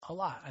a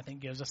lot. I think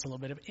gives us a little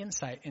bit of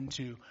insight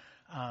into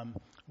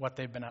what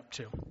they've been up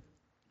to.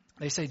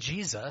 They say,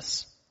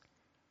 Jesus,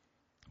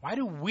 why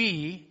do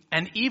we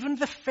and even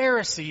the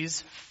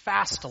Pharisees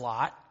fast a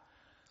lot,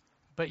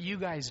 but you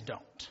guys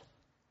don't?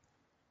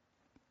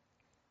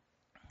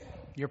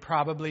 You're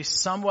probably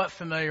somewhat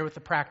familiar with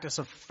the practice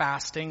of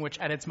fasting, which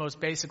at its most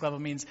basic level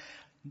means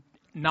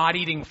not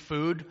eating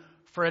food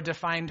for a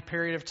defined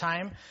period of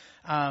time.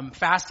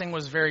 Fasting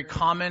was a very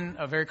common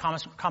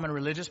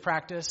religious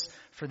practice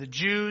for the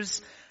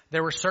Jews.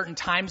 There were certain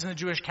times in the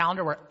Jewish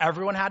calendar where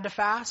everyone had to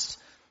fast,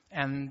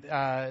 and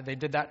they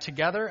did that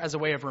together as a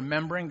way of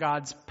remembering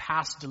God's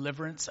past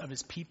deliverance of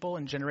his people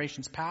in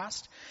generations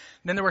past.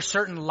 Then there were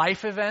certain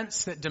life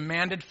events that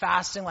demanded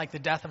fasting, like the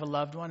death of a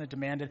loved one. It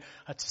demanded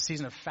a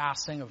season of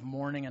fasting, of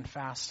mourning and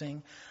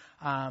fasting.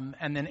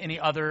 And then any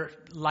other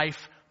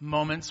life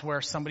moments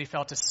where somebody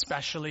felt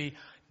especially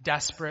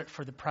desperate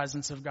for the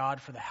presence of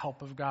God, for the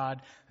help of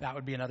God, that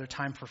would be another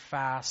time for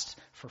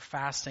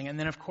fasting. And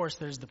then, of course,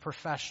 there's the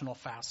professional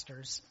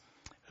fasters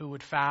who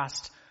would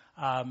fast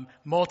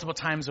multiple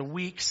times a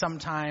week.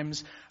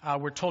 Sometimes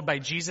we're told by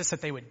Jesus that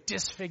they would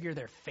disfigure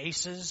their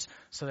faces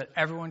so that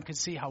everyone could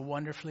see how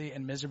wonderfully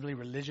and miserably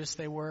religious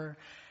they were.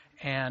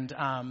 And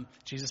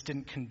Jesus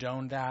didn't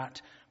condone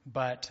that,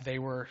 but they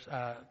were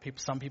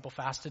some people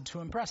fasted to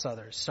impress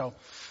others.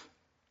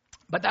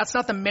 But that's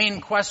not the main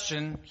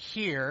question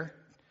here.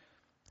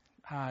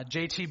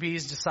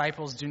 JTB's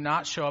disciples do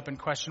not show up and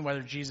question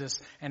whether Jesus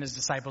and his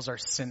disciples are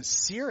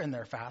sincere in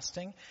their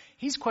fasting.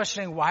 He's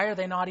questioning why are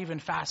they not even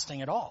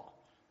fasting at all.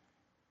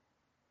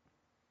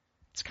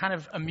 It's kind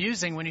of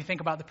amusing when you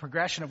think about the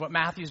progression of what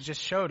Matthew's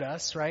just showed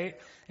us, right?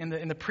 In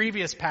the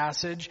previous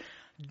passage,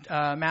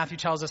 Matthew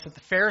tells us that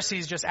the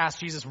Pharisees just asked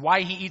Jesus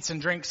why he eats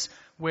and drinks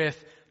with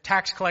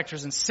tax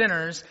collectors and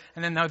sinners.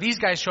 And then now these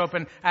guys show up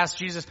and ask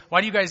Jesus,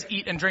 why do you guys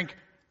eat and drink,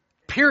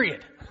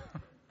 period?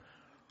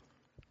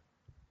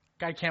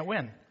 Guy can't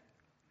win.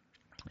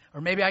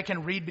 Or maybe I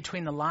can read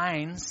between the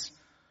lines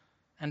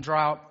and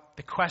draw out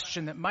the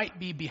question that might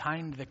be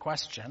behind the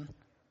question.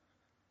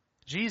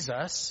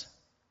 Jesus,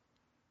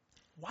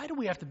 why do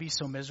we have to be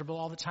so miserable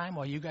all the time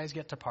while you guys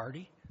get to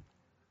party?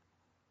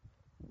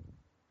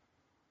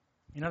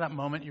 You know that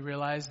moment you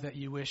realize that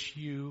you wish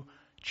you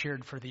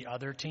cheered for the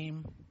other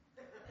team?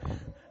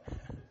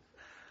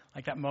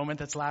 Like that moment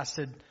that's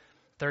lasted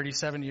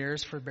 37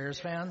 years for Bears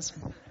fans?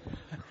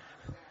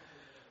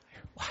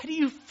 Why do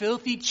you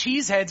filthy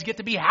cheeseheads get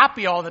to be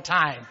happy all the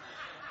time?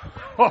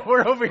 Well,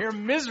 we're over here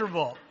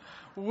miserable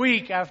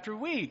week after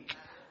week.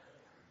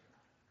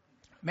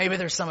 Maybe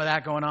there's some of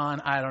that going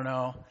on. I don't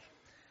know.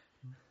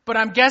 But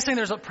I'm guessing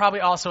there's probably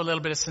also a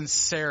little bit of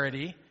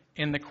sincerity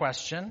in the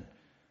question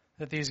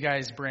that these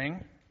guys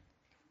bring.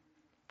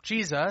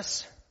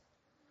 Jesus,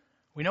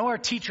 we know our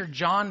teacher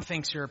John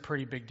thinks you're a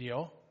pretty big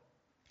deal.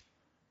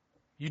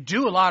 You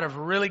do a lot of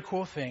really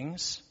cool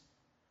things.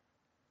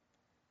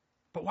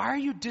 But why are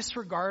you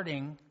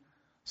disregarding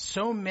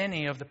so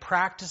many of the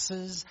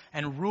practices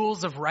and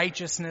rules of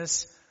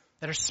righteousness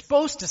that are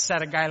supposed to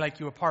set a guy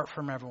like you apart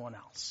from everyone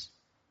else?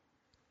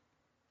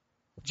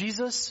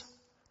 Jesus,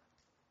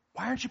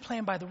 why aren't you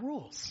playing by the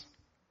rules?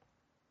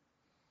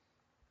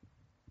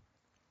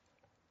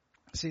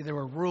 See, there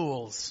were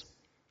rules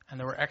and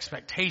there were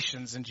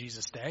expectations in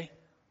Jesus' day.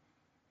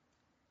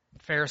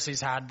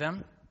 Pharisees had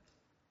them.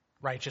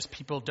 Righteous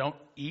people don't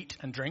eat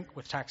and drink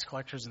with tax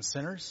collectors and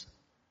sinners.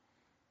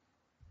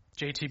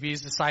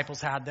 JTB's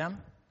disciples had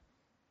them.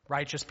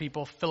 Righteous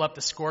people fill up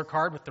the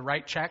scorecard with the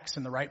right checks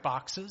and the right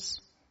boxes.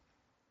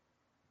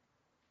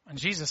 And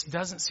Jesus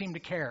doesn't seem to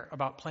care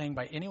about playing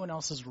by anyone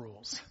else's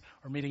rules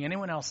or meeting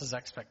anyone else's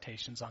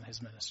expectations on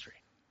his ministry.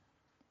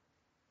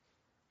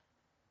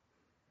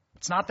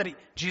 It's not that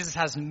Jesus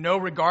has no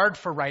regard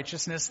for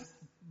righteousness.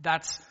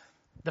 That's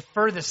the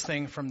furthest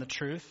thing from the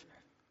truth.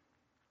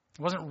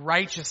 It wasn't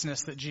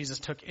righteousness that Jesus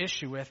took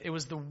issue with. It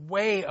was the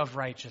way of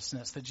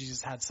righteousness that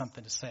Jesus had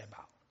something to say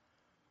about.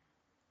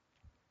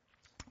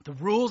 The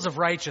rules of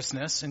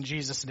righteousness in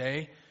Jesus'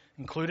 day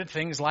included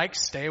things like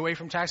stay away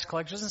from tax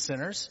collectors and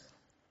sinners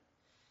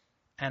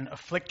and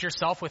afflict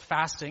yourself with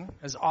fasting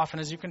as often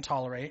as you can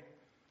tolerate.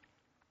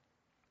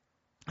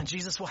 And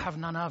Jesus will have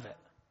none of it.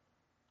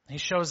 He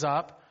shows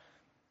up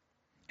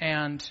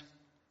and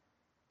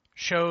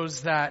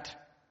shows that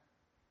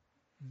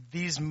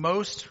these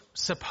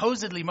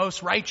supposedly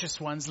most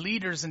righteous ones,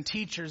 leaders and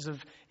teachers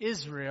of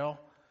Israel,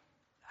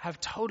 have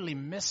totally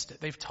missed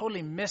it. They've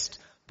totally missed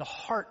the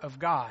heart of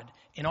God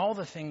in all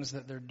the things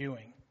that they're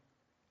doing.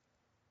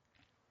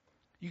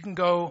 You can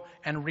go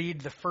and read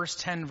the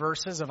first 10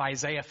 verses of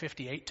Isaiah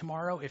 58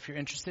 tomorrow if you're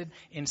interested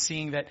in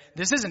seeing that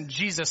this isn't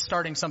Jesus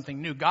starting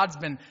something new. God's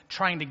been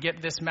trying to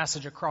get this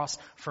message across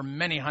for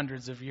many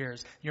hundreds of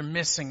years. You're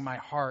missing my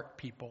heart,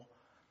 people.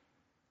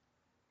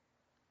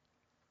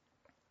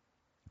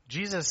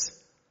 Jesus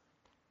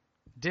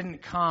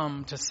didn't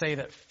come to say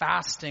that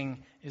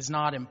fasting is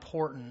not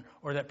important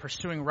or that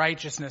pursuing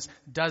righteousness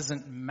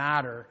doesn't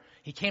matter.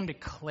 He came to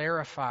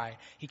clarify.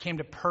 He came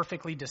to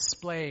perfectly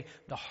display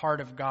the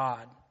heart of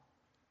God.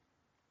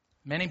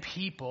 Many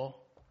people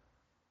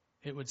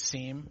it would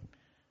seem,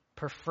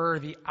 prefer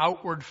the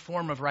outward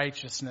form of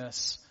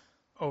righteousness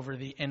over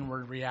the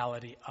inward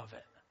reality of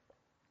it.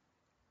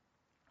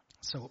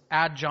 So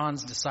add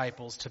John's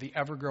disciples to the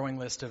ever-growing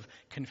list of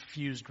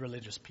confused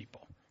religious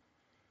people.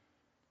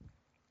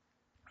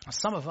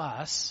 Some of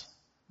us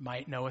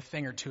might know a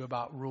thing or two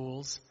about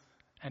rules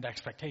and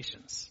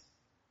expectations.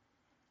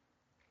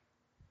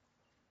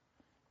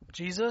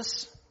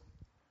 Jesus,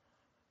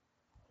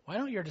 why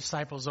don't your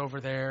disciples over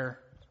there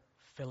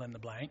fill in the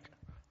blank?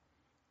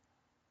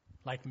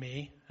 Like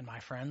me and my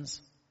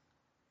friends.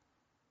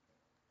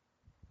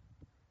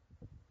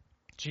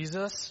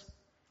 Jesus,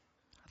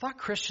 I thought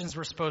Christians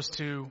were supposed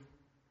to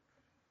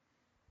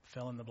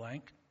fill in the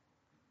blank.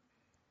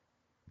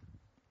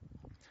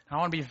 I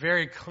want to be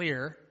very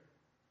clear.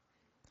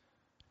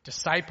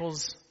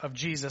 Disciples of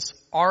Jesus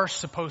are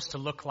supposed to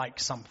look like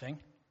something.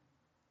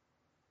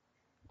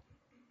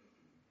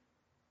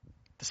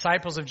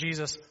 Disciples of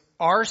Jesus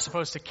are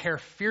supposed to care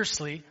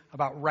fiercely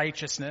about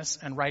righteousness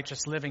and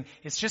righteous living.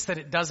 It's just that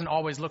it doesn't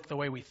always look the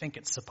way we think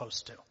it's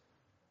supposed to.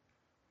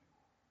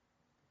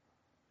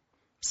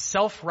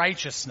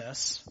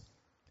 Self-righteousness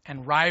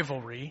and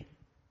rivalry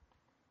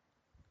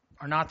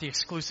are not the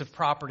exclusive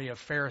property of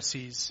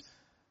Pharisees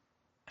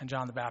and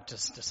John the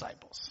Baptist's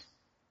disciples.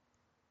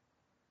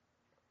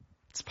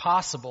 It's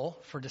possible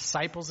for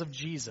disciples of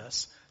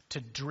Jesus to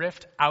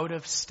drift out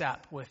of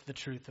step with the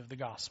truth of the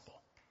gospel.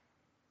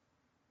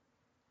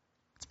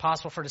 It's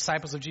possible for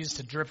disciples of Jesus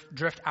to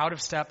drift out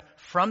of step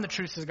from the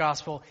truth of the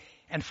gospel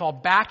and fall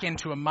back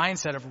into a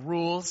mindset of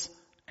rules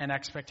and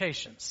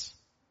expectations.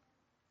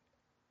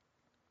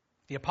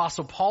 The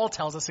Apostle Paul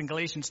tells us in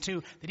Galatians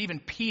 2 that even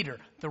Peter,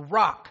 the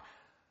rock,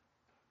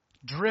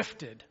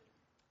 drifted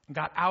and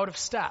got out of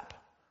step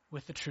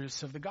with the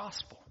truths of the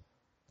gospel.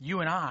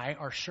 You and I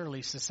are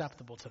surely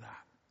susceptible to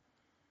that.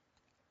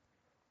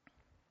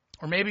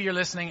 Or maybe you're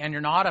listening and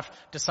you're not a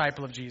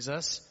disciple of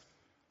Jesus,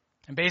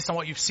 and based on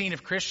what you've seen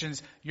of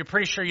Christians, you're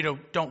pretty sure you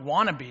don't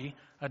want to be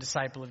a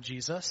disciple of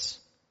Jesus.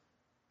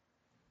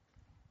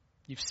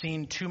 You've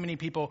seen too many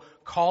people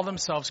call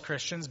themselves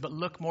Christians but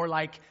look more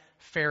like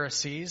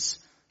Pharisees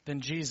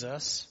than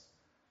Jesus.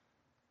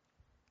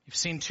 You've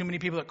seen too many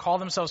people that call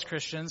themselves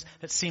Christians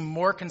that seem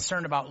more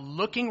concerned about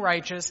looking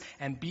righteous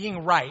and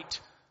being right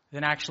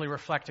than actually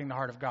reflecting the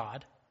heart of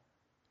God.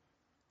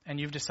 And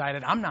you've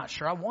decided, I'm not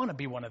sure I want to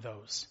be one of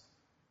those.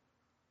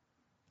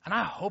 And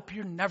I hope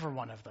you're never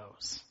one of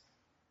those.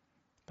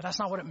 But that's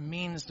not what it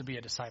means to be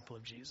a disciple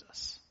of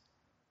Jesus.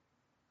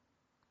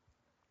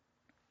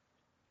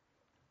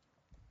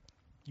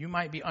 You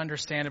might be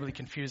understandably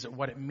confused at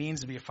what it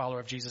means to be a follower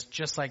of Jesus,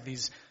 just like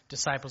these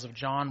disciples of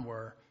John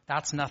were.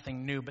 That's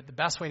nothing new, but the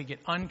best way to get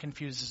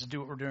unconfused is to do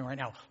what we're doing right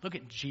now. Look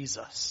at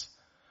Jesus.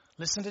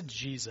 Listen to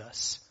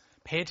Jesus.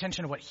 Pay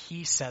attention to what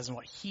he says and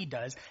what he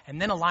does,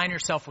 and then align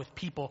yourself with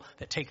people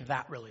that take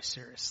that really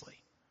seriously.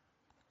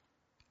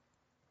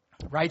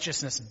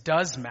 Righteousness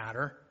does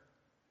matter,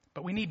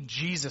 but we need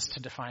Jesus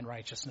to define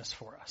righteousness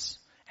for us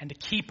and to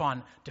keep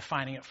on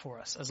defining it for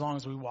us as long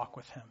as we walk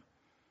with him.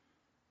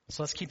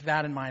 So let's keep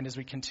that in mind as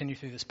we continue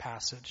through this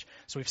passage.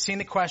 So we've seen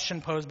the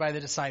question posed by the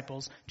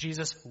disciples.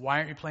 Jesus, why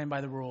aren't you playing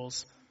by the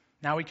rules?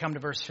 Now we come to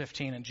verse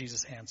 15 and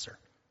Jesus' answer.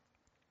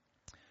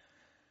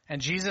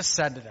 And Jesus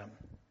said to them,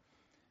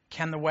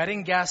 can the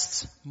wedding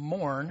guests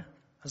mourn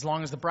as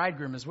long as the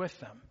bridegroom is with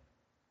them?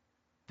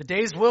 The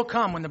days will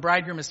come when the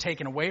bridegroom is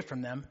taken away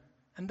from them,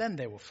 and then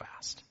they will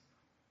fast.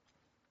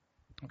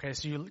 Okay,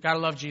 so you got to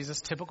love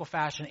Jesus. Typical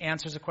fashion,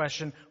 answers a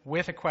question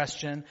with a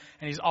question,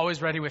 and he's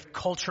always ready with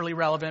culturally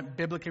relevant,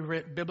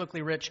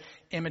 biblically rich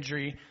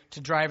imagery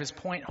to drive his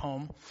point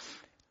home.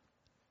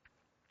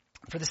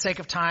 For the sake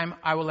of time,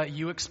 I will let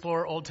you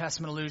explore Old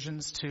Testament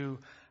allusions to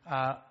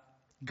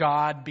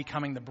God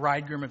becoming the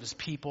bridegroom of his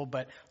people,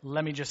 but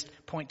let me just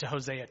point to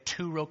Hosea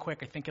 2 real quick.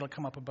 I think it'll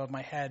come up above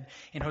my head.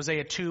 In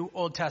Hosea 2,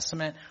 Old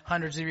Testament,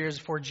 hundreds of years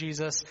before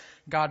Jesus,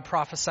 God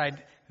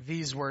prophesied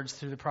these words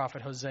through the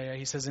prophet Hosea.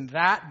 He says, in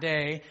that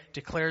day,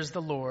 declares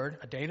the Lord,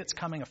 a day that's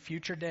coming, a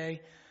future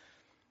day,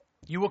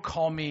 you will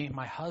call me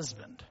my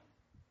husband.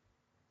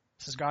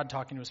 This is God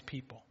talking to his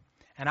people.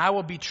 And I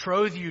will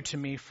betroth you to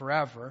me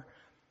forever.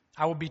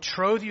 I will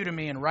betroth you to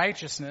me in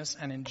righteousness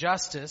and in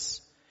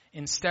justice,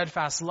 in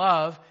steadfast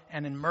love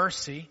and in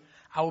mercy.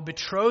 I will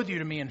betroth you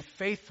to me in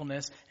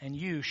faithfulness, and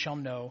you shall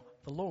know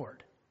the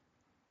Lord.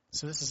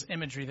 So this is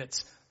imagery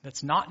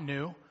that's not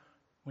new.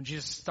 When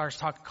Jesus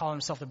starts calling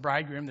himself the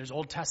bridegroom, there's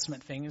Old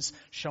Testament things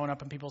showing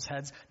up in people's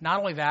heads. Not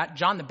only that,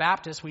 John the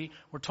Baptist, we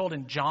were told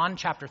in John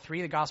chapter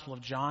 3, the Gospel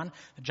of John,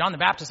 that John the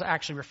Baptist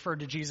actually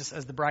referred to Jesus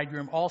as the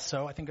bridegroom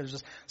also. I think there's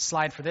a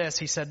slide for this.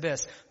 He said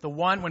this, the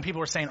one, when people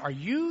were saying, are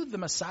you the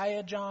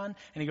Messiah, John?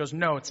 And he goes,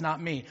 no, it's not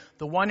me.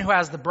 The one who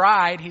has the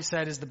bride, he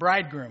said, is the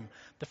bridegroom.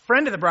 The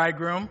friend of the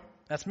bridegroom,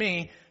 that's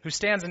me, who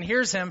stands and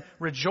hears him,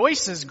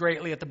 rejoices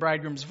greatly at the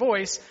bridegroom's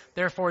voice.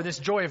 Therefore, this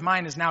joy of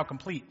mine is now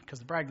complete, because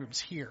the bridegroom's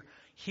here.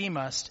 He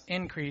must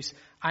increase,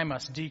 I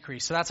must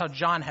decrease. So that's how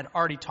John had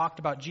already talked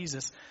about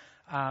Jesus.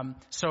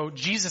 So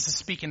Jesus is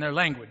speaking their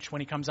language when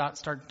he comes out and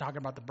starts talking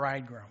about the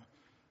bridegroom.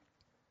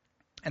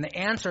 And the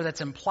answer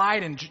that's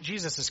implied in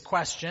Jesus'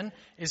 question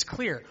is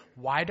clear.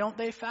 Why don't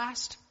they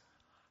fast?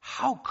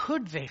 How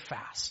could they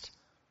fast?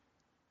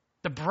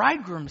 The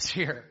bridegroom's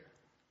here.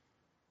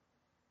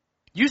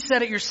 You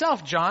said it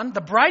yourself, John.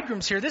 The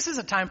bridegroom's here. This is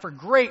a time for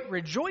great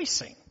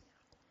rejoicing.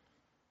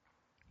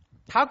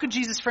 How could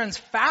Jesus' friends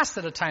fast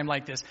at a time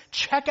like this?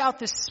 Check out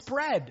this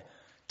spread.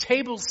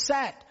 Tables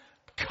set.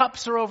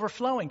 Cups are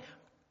overflowing.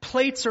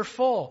 Plates are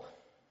full.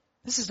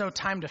 This is no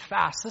time to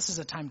fast. This is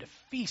a time to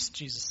feast,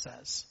 Jesus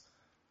says.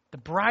 The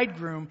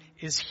bridegroom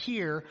is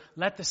here.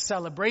 Let the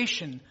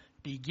celebration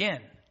begin,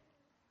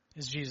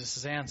 is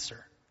Jesus'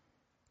 answer.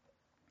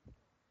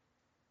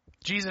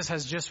 Jesus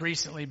has just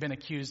recently been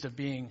accused of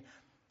being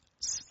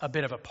a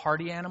bit of a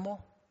party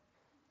animal.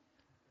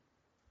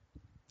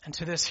 And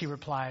to this he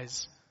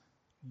replies,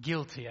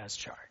 guilty as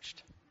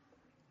charged.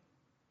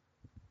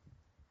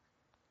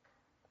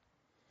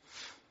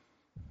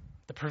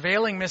 The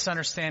prevailing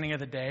misunderstanding of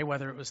the day,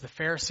 whether it was the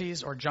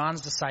Pharisees or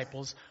John's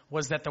disciples,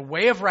 was that the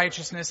way of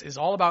righteousness is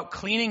all about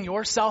cleaning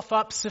yourself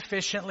up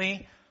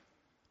sufficiently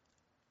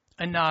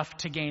enough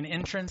to gain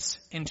entrance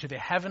into the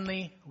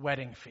heavenly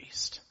wedding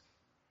feast.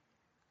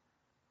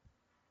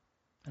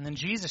 And then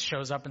Jesus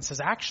shows up and says,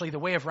 actually, the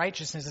way of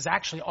righteousness is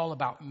actually all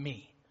about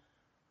me.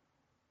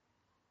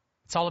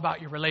 It's all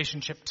about your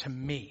relationship to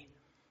me.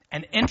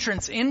 And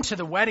entrance into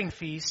the wedding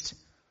feast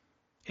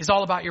is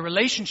all about your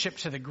relationship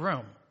to the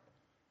groom,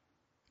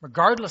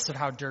 regardless of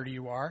how dirty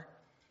you are.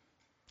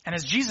 And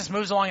as Jesus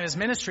moves along in his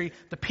ministry,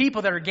 the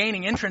people that are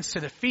gaining entrance to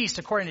the feast,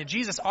 according to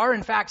Jesus, are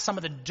in fact some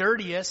of the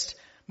dirtiest,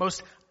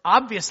 most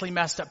obviously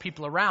messed up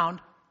people around,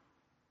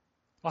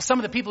 while some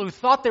of the people who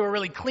thought they were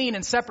really clean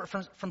and separate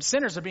from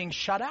sinners are being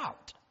shut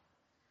out.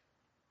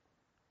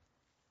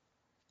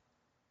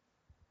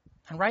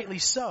 And rightly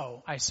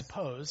so, I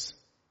suppose,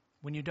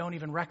 when you don't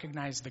even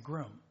recognize the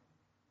groom.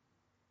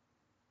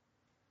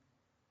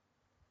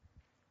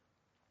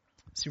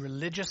 See,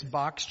 religious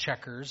box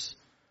checkers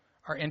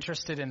are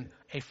interested in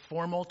a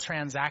formal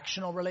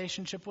transactional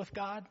relationship with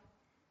God.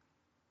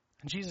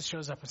 And Jesus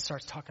shows up and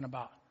starts talking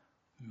about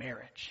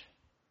marriage,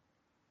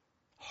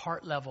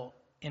 heart level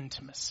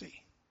intimacy.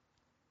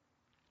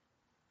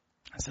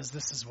 And says,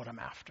 this is what I'm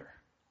after.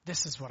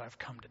 This is what I've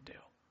come to do.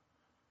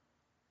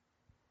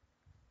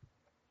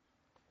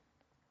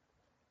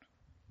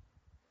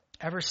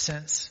 Ever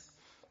since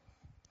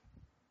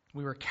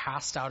we were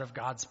cast out of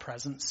God's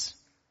presence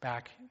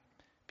back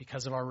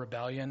because of our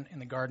rebellion in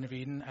the Garden of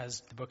Eden,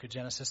 as the book of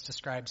Genesis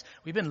describes,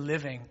 we've been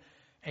living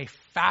a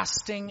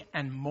fasting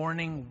and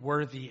mourning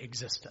worthy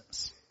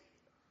existence.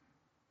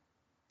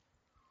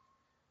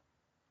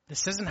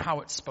 This isn't how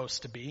it's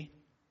supposed to be.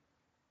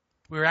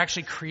 We were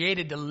actually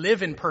created to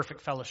live in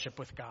perfect fellowship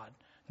with God,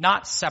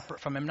 not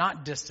separate from him,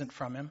 not distant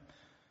from him.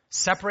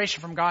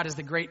 Separation from God is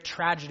the great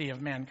tragedy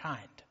of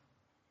mankind.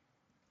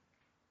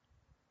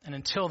 And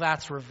until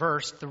that's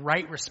reversed, the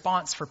right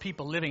response for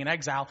people living in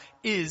exile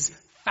is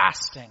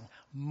fasting,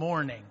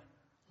 mourning,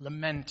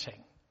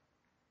 lamenting.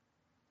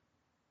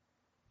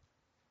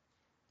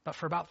 But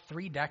for about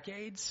 3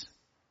 decades,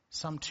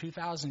 some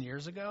 2,000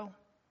 years ago,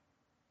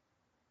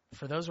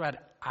 for those who had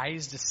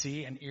eyes to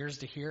see and ears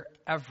to hear,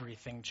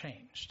 everything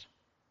changed.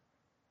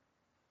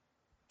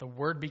 The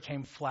Word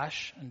became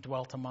flesh and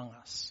dwelt among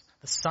us.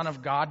 The Son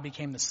of God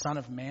became the Son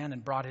of Man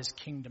and brought his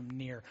kingdom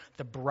near.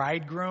 The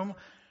bridegroom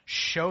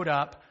showed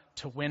up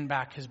to win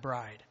back his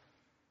bride.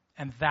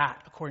 And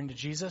that, according to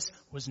Jesus,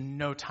 was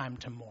no time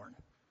to mourn.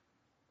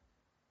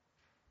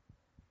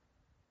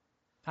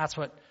 That's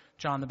what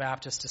John the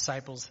Baptist's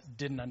disciples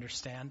didn't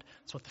understand.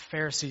 It's what the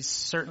Pharisees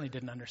certainly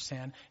didn't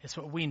understand. It's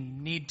what we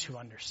need to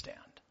understand.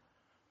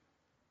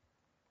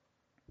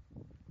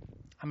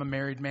 I'm a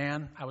married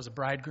man. I was a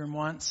bridegroom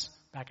once,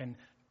 back in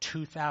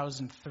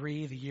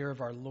 2003, the year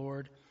of our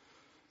Lord.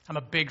 I'm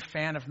a big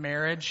fan of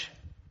marriage.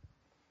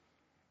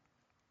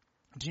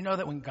 Do you know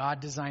that when God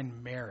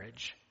designed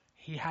marriage,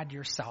 he had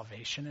your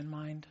salvation in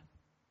mind?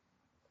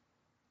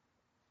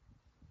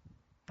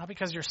 Not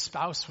because your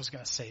spouse was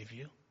going to save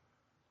you.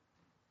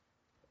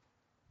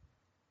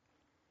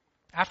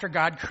 After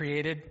God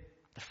created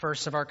the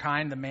first of our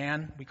kind, the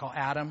man we call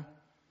Adam,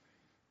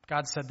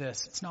 God said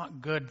this, it's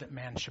not good that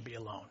man should be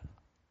alone.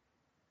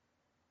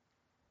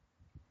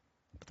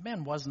 But the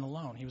man wasn't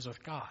alone. He was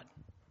with God.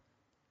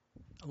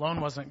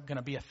 Alone wasn't going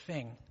to be a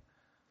thing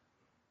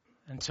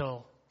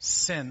until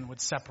sin would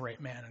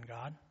separate man and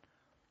God.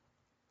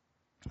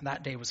 And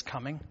that day was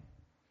coming.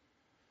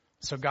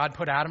 So God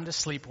put Adam to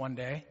sleep one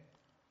day.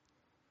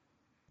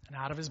 And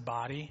out of his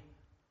body,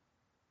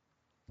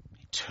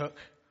 he took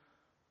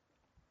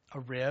a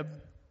rib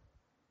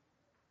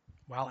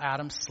while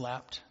Adam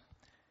slept,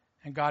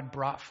 and God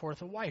brought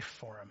forth a wife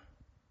for him,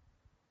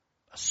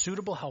 a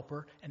suitable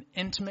helper, an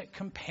intimate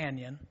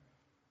companion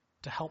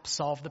to help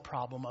solve the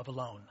problem of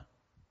alone.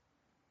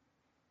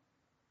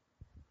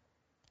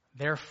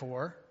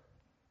 Therefore,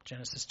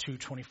 Genesis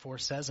 2:24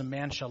 says, a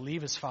man shall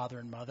leave his father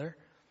and mother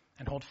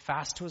and hold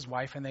fast to his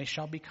wife, and they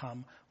shall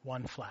become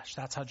one flesh.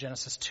 That's how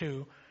Genesis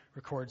 2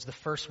 records the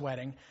first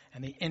wedding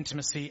and the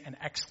intimacy and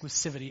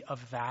exclusivity of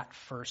that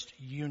first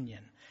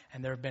union.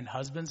 And there have been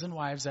husbands and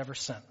wives ever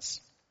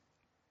since.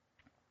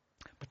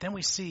 But then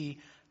we see,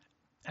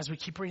 as we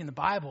keep reading the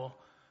Bible,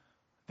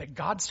 that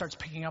God starts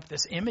picking up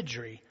this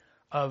imagery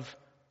of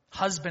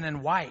husband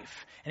and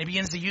wife. And he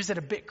begins to use it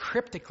a bit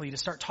cryptically to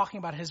start talking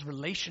about his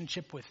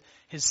relationship with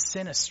his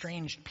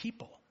sin-estranged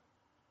people.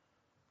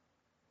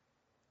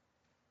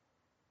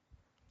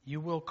 You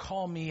will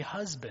call me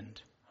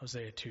husband,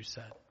 Hosea 2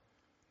 said.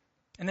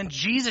 And then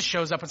Jesus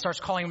shows up and starts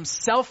calling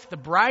himself the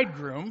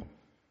bridegroom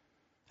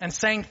and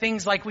saying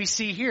things like we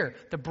see here.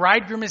 The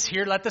bridegroom is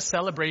here, let the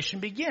celebration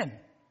begin.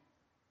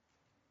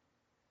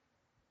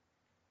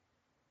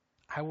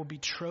 I will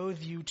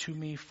betroth you to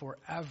me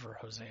forever,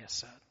 Hosea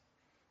said.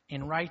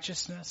 In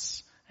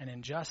righteousness and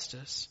in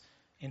justice,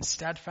 in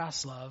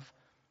steadfast love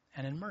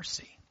and in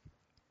mercy.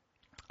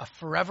 A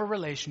forever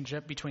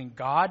relationship between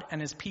God and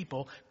his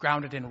people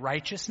grounded in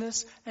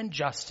righteousness and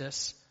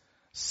justice,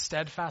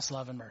 steadfast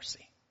love and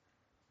mercy.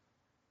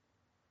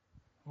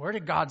 Where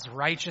did God's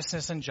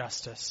righteousness and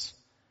justice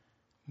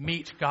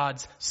meet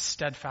God's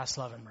steadfast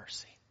love and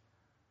mercy?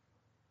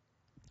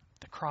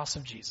 The cross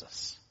of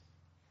Jesus.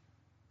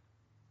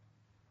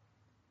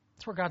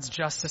 That's where God's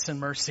justice and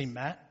mercy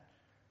met.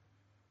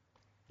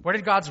 Where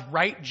did God's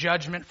right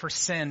judgment for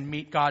sin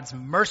meet God's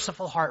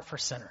merciful heart for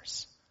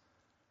sinners?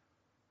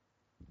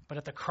 But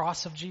at the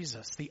cross of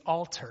Jesus, the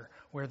altar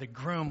where the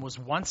groom was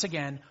once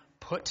again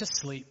put to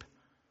sleep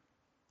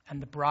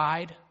and the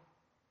bride,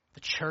 the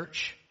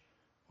church,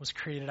 was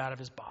created out of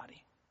his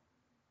body.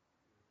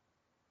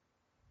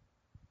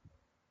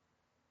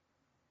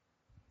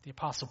 The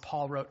Apostle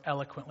Paul wrote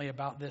eloquently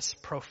about this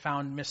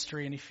profound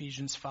mystery in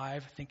Ephesians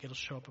 5. I think it'll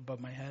show up above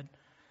my head.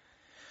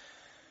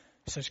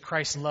 It says,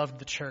 Christ loved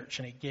the church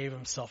and he gave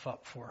himself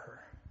up for her,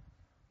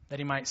 that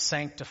he might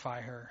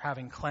sanctify her,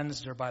 having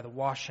cleansed her by the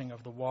washing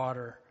of the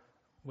water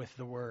with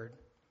the word,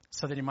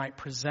 so that he might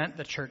present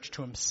the church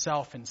to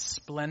himself in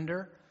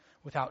splendor,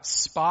 without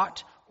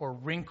spot or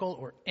wrinkle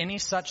or any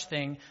such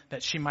thing,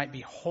 that she might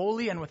be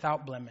holy and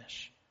without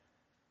blemish.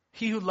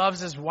 He who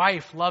loves his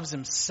wife loves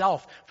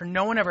himself, for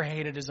no one ever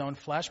hated his own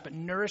flesh, but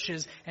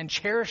nourishes and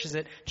cherishes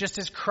it, just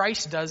as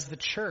Christ does the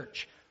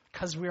church,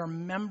 because we are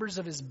members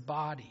of his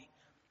body.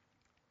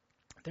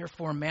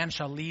 Therefore, a man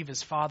shall leave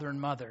his father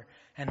and mother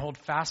and hold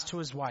fast to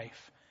his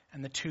wife,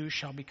 and the two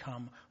shall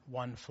become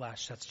one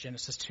flesh. That's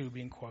Genesis 2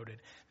 being quoted.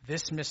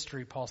 This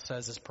mystery, Paul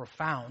says, is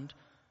profound,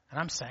 and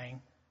I'm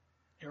saying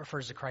it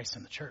refers to Christ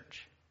and the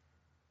church.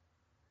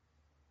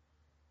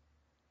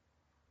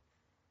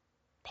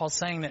 Paul's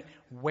saying that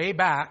way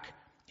back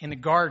in the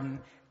garden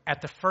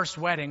at the first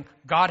wedding,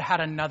 God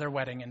had another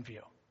wedding in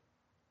view.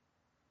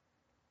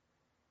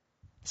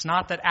 It's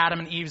not that Adam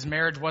and Eve's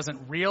marriage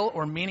wasn't real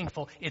or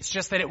meaningful. It's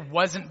just that it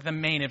wasn't the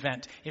main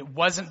event. It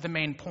wasn't the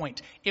main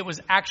point. It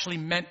was actually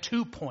meant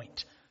to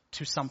point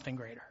to something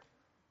greater.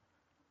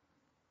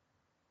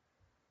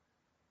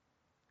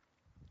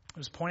 It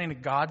was pointing to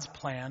God's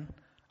plan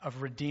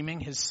of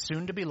redeeming his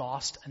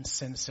soon-to-be-lost and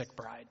sin-sick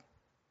bride.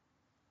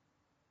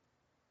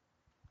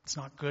 It's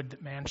not good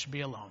that man should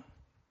be alone.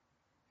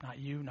 Not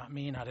you, not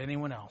me, not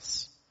anyone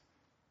else.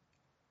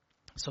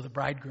 So the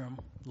bridegroom,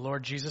 the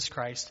Lord Jesus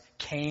Christ,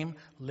 came,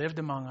 lived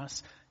among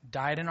us,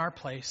 died in our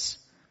place,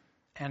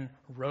 and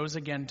rose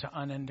again to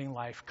unending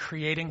life,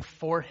 creating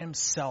for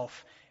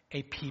himself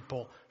a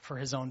people for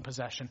his own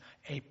possession,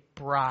 a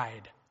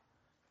bride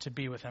to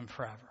be with him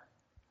forever.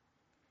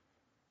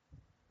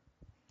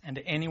 And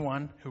to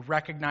anyone who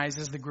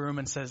recognizes the groom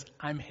and says,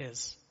 I'm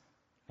his,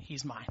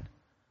 he's mine.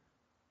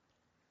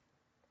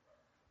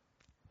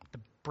 The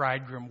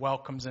bridegroom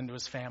welcomes into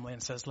his family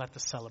and says, let the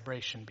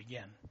celebration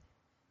begin.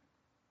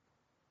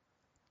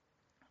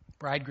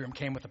 Bridegroom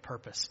came with a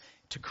purpose,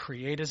 to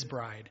create his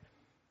bride,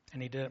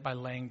 and he did it by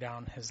laying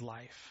down his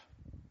life.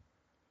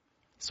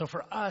 So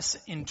for us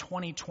in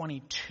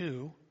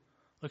 2022,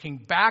 looking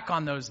back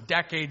on those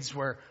decades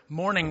where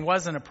mourning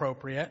wasn't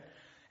appropriate,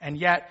 and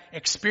yet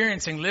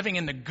experiencing, living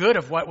in the good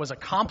of what was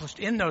accomplished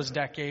in those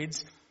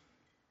decades,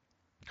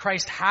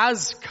 Christ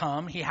has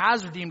come, he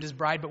has redeemed his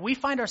bride, but we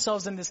find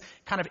ourselves in this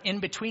kind of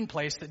in-between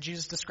place that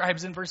Jesus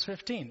describes in verse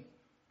 15.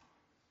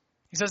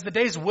 He says the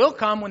days will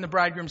come when the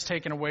bridegroom's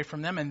taken away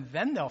from them, and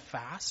then they'll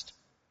fast.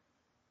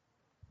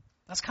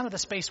 That's kind of the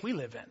space we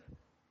live in.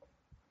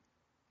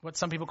 What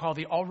some people call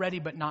the already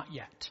but not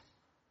yet.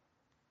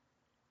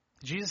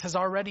 Jesus has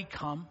already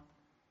come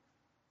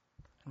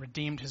and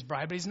redeemed his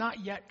bride, but he's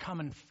not yet come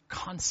and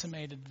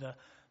consummated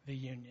the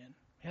union.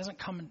 He hasn't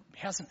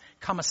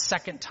come a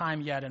second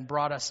time yet and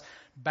brought us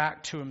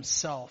back to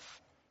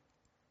himself.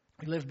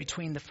 We live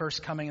between the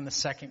first coming and the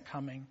second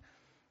coming,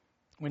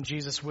 when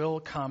Jesus will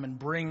come and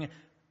bring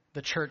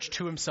the church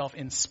to himself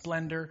in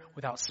splendor,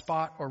 without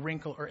spot or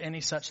wrinkle or any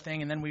such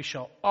thing. And then we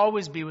shall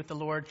always be with the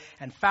Lord,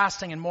 and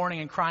fasting and mourning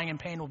and crying and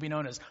pain will be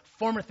known as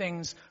former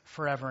things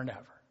forever and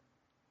ever.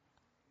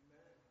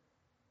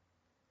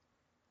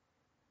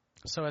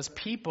 So as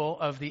people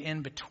of the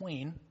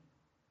in-between,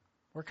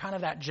 we're kind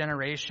of that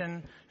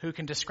generation who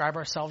can describe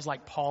ourselves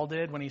like Paul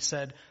did when he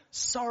said,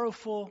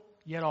 sorrowful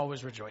yet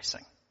always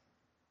rejoicing.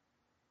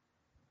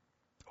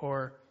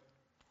 Or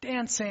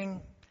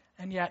dancing,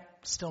 and yet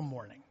still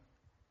mourning.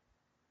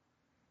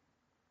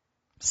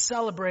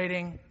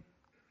 Celebrating,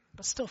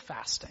 but still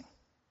fasting.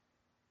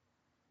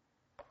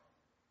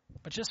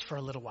 But just for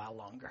a little while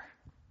longer.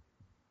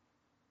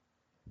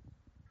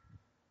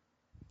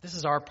 This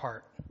is our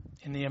part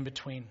in the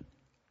in-between.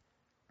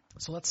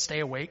 So let's stay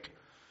awake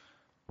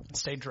and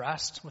stay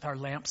dressed with our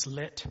lamps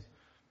lit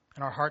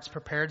and our hearts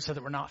prepared so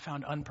that we're not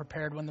found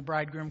unprepared when the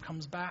bridegroom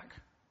comes back.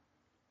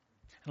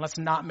 And let's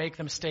not make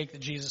the mistake that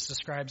Jesus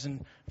describes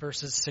in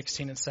verses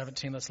 16 and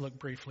 17. Let's look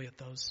briefly at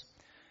those.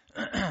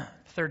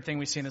 Third thing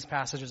we see in this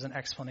passage is an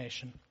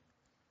explanation.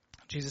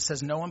 Jesus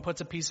says, no one puts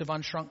a piece of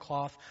unshrunk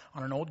cloth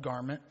on an old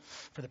garment,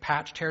 for the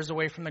patch tears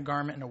away from the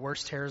garment and a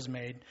worse tear is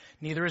made.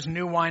 Neither is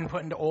new wine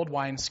put into old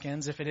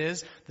wineskins. If it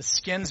is, the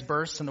skins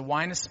burst and the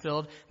wine is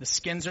spilled, the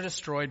skins are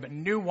destroyed, but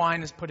new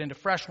wine is put into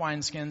fresh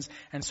wineskins,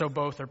 and so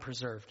both are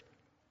preserved.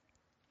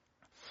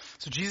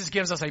 So Jesus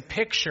gives us a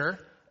picture,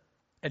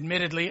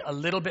 admittedly a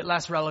little bit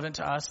less relevant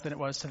to us than it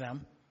was to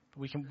them.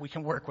 We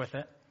can work with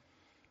it.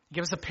 He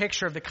gives us a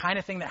picture of the kind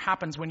of thing that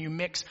happens when you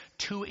mix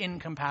two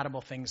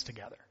incompatible things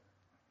together.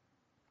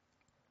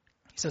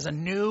 He says a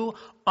new,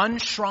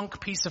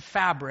 unshrunk piece of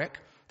fabric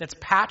that's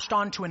patched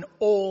onto an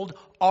old,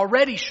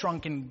 already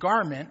shrunken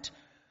garment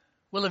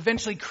will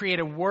eventually create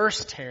a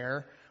worse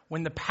tear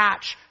when the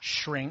patch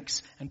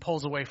shrinks and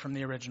pulls away from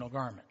the original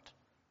garment.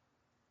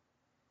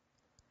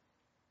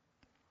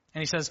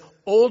 And he says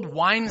old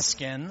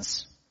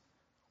wineskins,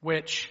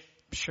 which,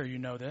 I'm sure you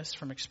know this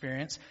from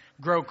experience,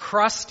 grow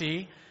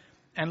crusty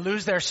and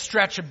lose their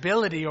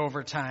stretchability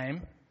over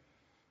time.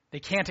 They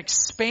can't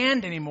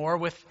expand anymore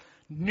with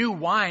new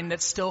wine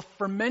that's still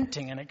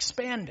fermenting and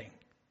expanding.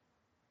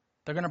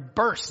 They're going to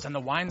burst and the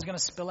wine's going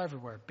to spill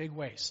everywhere. Big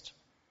waste.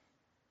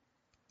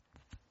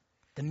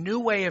 The new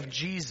way of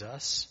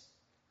Jesus,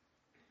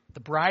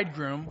 the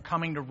bridegroom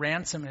coming to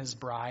ransom his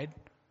bride,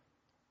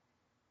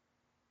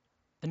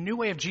 the new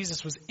way of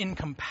Jesus was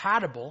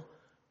incompatible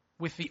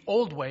with the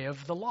old way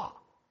of the law.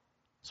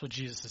 That's what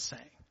Jesus is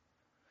saying.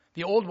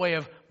 The old way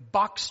of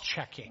box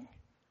checking.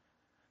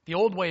 The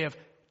old way of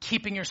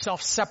keeping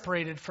yourself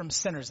separated from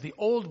sinners. The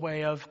old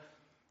way of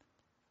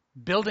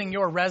building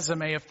your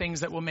resume of things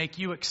that will make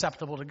you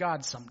acceptable to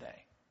God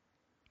someday.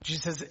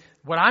 Jesus says,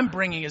 what I'm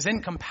bringing is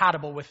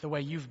incompatible with the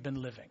way you've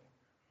been living.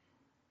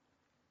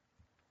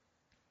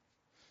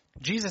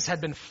 Jesus had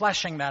been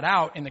fleshing that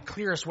out in the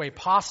clearest way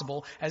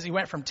possible as he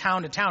went from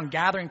town to town,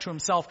 gathering to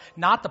himself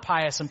not the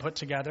pious and put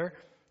together,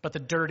 but the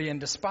dirty and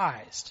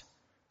despised.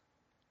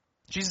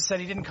 Jesus said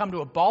he didn't come to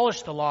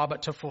abolish the law,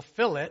 but to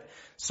fulfill it.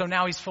 So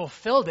now he's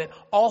fulfilled it.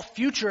 All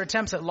future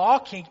attempts at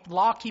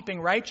law-keeping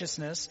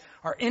righteousness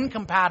are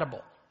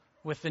incompatible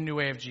with the new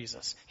way of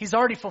Jesus. He's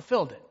already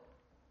fulfilled it.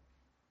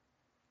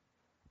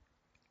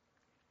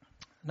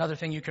 Another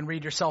thing you can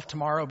read yourself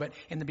tomorrow, but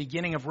in the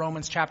beginning of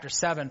Romans chapter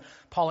 7,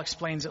 Paul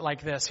explains it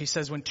like this. He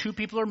says, when two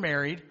people are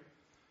married,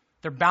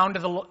 they're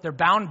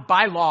bound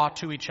by law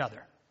to each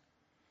other.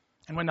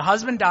 And when the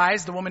husband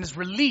dies, the woman is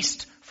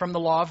released from the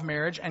law of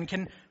marriage and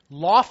can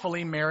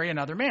lawfully marry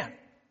another man.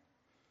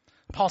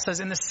 Paul says,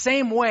 in the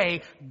same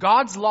way,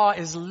 God's law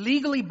is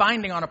legally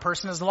binding on a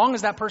person as long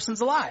as that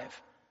person's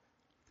alive.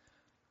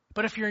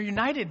 But if you're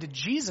united to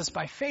Jesus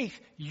by faith,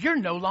 you're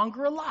no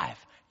longer alive.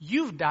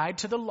 You've died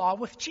to the law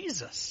with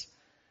Jesus.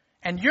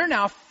 And you're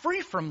now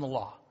free from the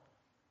law.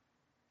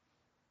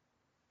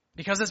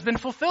 Because it's been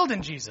fulfilled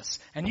in Jesus.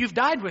 And you've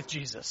died with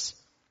Jesus.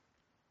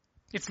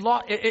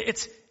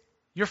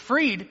 You're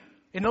freed.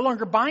 It no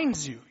longer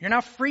binds you. You're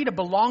now free to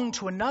belong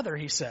to another,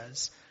 he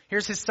says.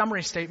 Here's his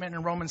summary statement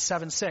in Romans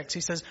 7:6.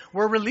 He says,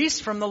 we're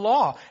released from the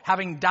law,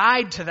 having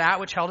died to that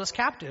which held us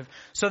captive,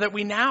 so that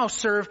we now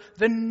serve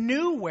the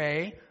new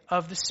way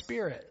of the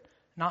Spirit,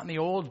 not in the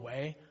old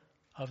way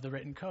of the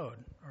written code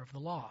or of the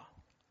law.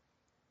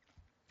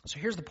 So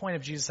here's the point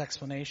of Jesus'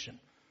 explanation.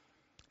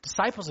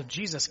 Disciples of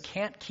Jesus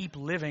can't keep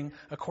living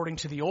according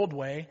to the old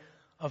way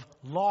of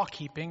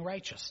law-keeping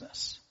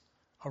righteousness,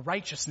 a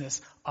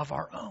righteousness of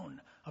our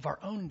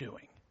own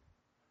doing.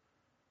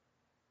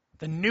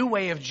 The new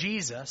way of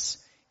Jesus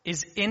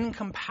is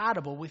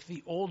incompatible with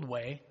the old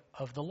way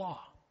of the law.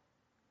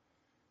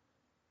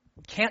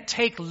 You can't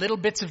take little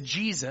bits of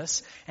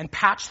Jesus and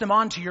patch them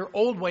onto your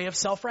old way of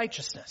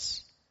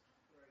self-righteousness.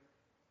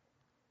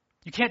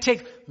 You can't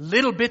take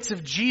little bits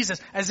of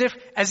Jesus as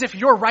if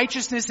your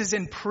righteousness is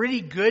in pretty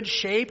good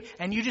shape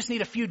and you just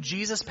need a few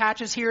Jesus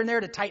patches here and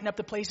there to tighten up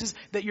the places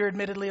that you're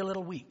admittedly a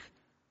little weak.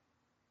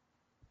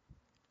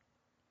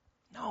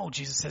 No,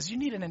 Jesus says you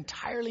need an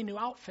entirely new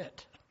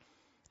outfit.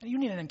 And you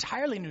need an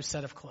entirely new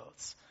set of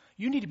clothes.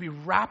 You need to be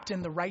wrapped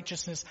in the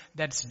righteousness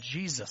that's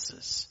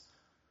Jesus's.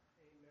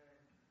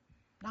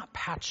 Not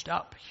patched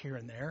up here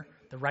and there,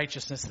 the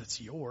righteousness that's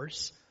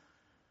yours.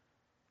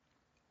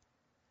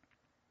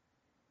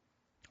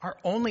 Our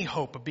only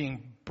hope of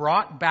being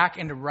brought back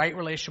into right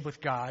relationship with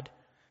God,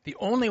 the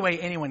only way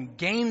anyone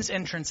gains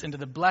entrance into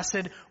the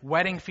blessed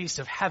wedding feast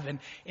of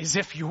heaven is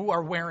if you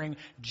are wearing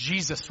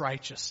Jesus'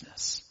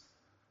 righteousness.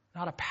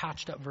 not a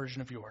patched up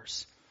version of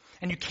yours.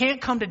 And you can't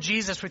come to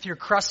Jesus with your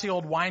crusty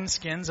old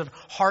wineskins of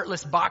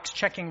heartless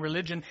box-checking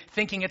religion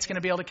thinking it's going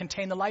to be able to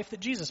contain the life that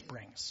Jesus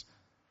brings.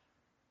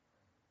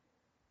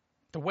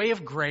 The way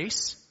of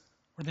grace,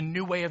 or the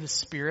new way of the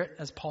Spirit,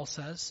 as Paul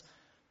says,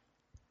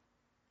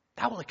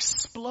 that will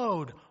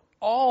explode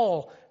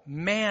all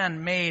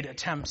man-made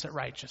attempts at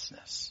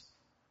righteousness.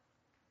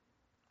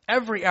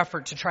 Every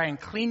effort to try and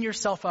clean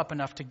yourself up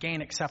enough to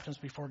gain acceptance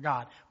before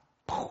God,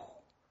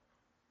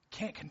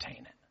 can't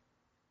contain it.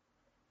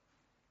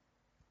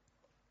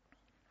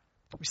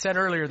 We said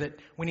earlier that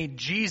we need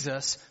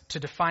Jesus to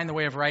define the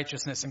way of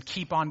righteousness and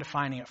keep on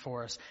defining it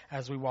for us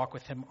as we walk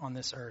with him on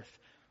this earth.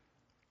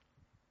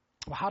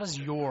 Well, how does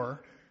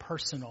your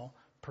personal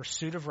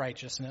pursuit of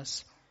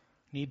righteousness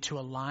need to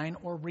align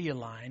or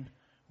realign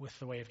with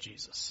the way of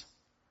Jesus?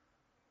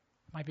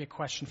 Might be a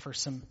question for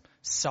some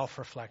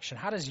self-reflection.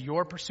 How does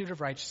your pursuit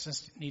of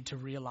righteousness need to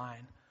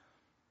realign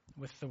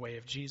with the way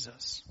of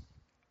Jesus?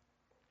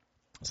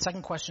 The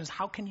second question is,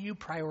 how can you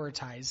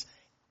prioritize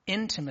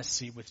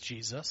intimacy with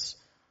Jesus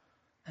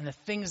and the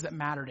things that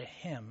matter to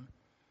him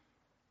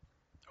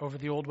over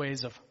the old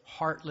ways of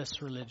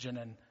heartless religion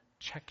and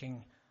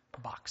checking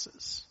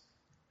boxes?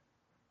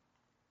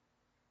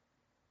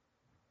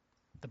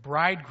 The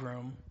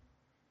bridegroom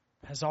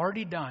has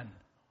already done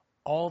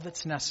all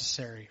that's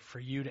necessary for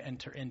you to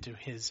enter into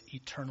his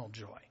eternal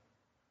joy.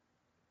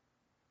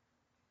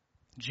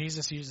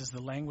 Jesus uses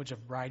the language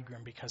of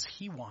bridegroom because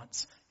he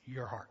wants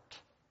your heart.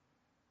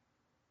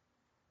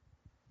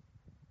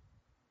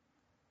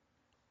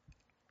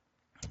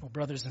 Well,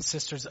 brothers and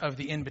sisters of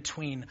the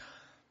in-between,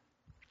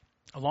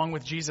 along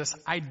with Jesus,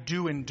 I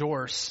do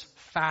endorse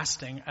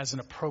fasting as an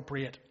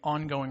appropriate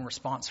ongoing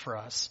response for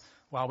us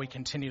while we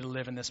continue to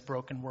live in this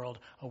broken world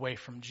away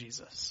from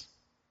Jesus.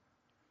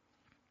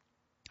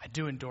 I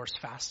do endorse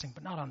fasting,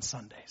 but not on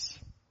Sundays.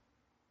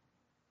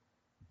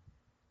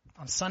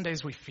 On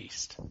Sundays, we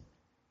feast.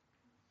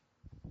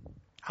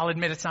 I'll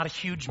admit it's not a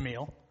huge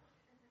meal,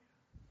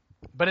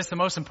 but it's the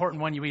most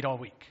important one you eat all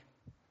week.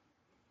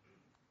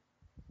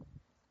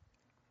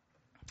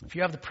 If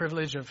you have the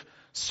privilege of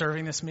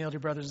serving this meal to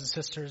your brothers and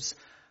sisters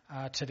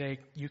today,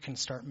 you can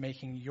start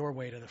making your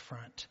way to the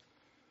front.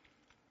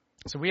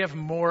 So we have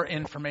more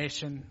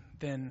information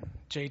than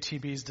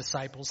JTB's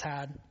disciples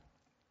had.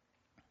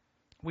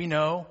 We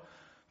know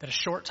that a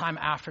short time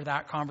after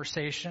that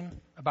conversation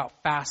about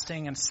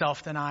fasting and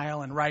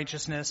self-denial and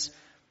righteousness,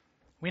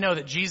 we know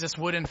that Jesus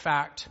would, in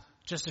fact,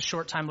 just a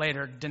short time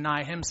later,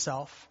 deny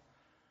himself,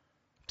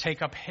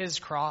 take up his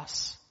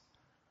cross,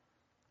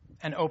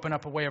 and open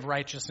up a way of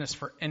righteousness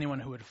for anyone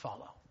who would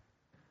follow.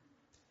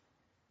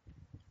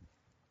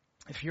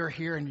 If you're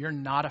here and you're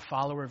not a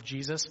follower of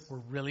Jesus,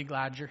 we're really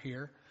glad you're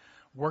here.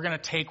 We're going to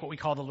take what we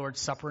call the Lord's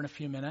Supper in a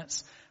few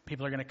minutes.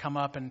 People are going to come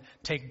up and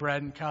take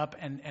bread and cup.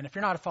 And if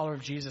you're not a follower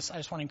of Jesus, I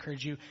just want to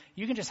encourage you,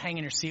 you can just hang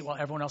in your seat while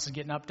everyone else is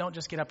getting up. Don't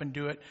just get up and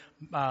do it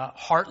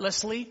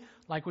heartlessly,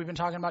 like we've been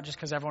talking about, just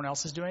because everyone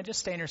else is doing it. Just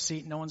stay in your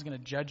seat. No one's going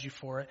to judge you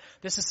for it.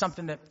 This is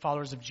something that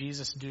followers of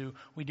Jesus do.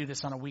 We do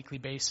this on a weekly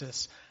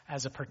basis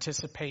as a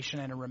participation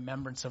and a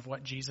remembrance of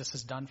what Jesus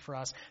has done for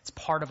us. It's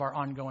part of our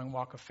ongoing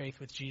walk of faith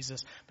with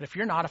Jesus. But if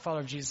you're not a follower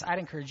of Jesus, I'd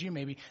encourage you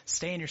maybe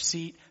stay in your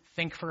seat,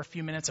 think for a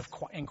few minutes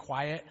in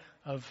quiet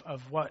of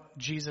what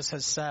Jesus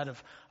has said,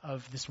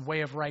 of this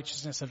way of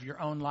righteousness of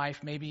your own life.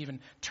 Maybe even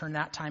turn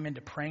that time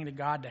into praying to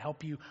God to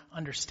help you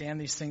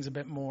understand these things a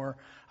bit more.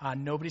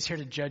 Nobody's here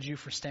to judge you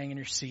for staying in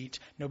your seat.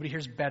 Nobody here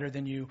is better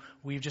than you.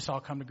 We've just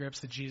all come to grips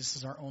that Jesus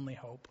is our only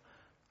hope.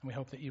 And we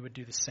hope that you would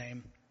do the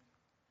same.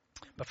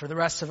 But for the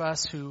rest of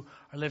us who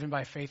are living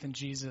by faith in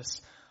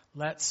Jesus,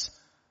 let's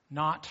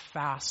not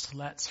fast.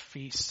 Let's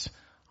feast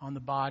on the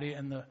body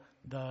and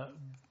the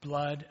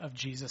blood of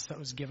Jesus that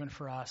was given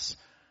for us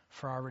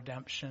for our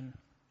redemption.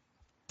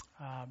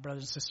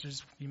 Brothers and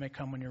sisters, you may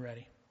come when you're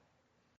ready.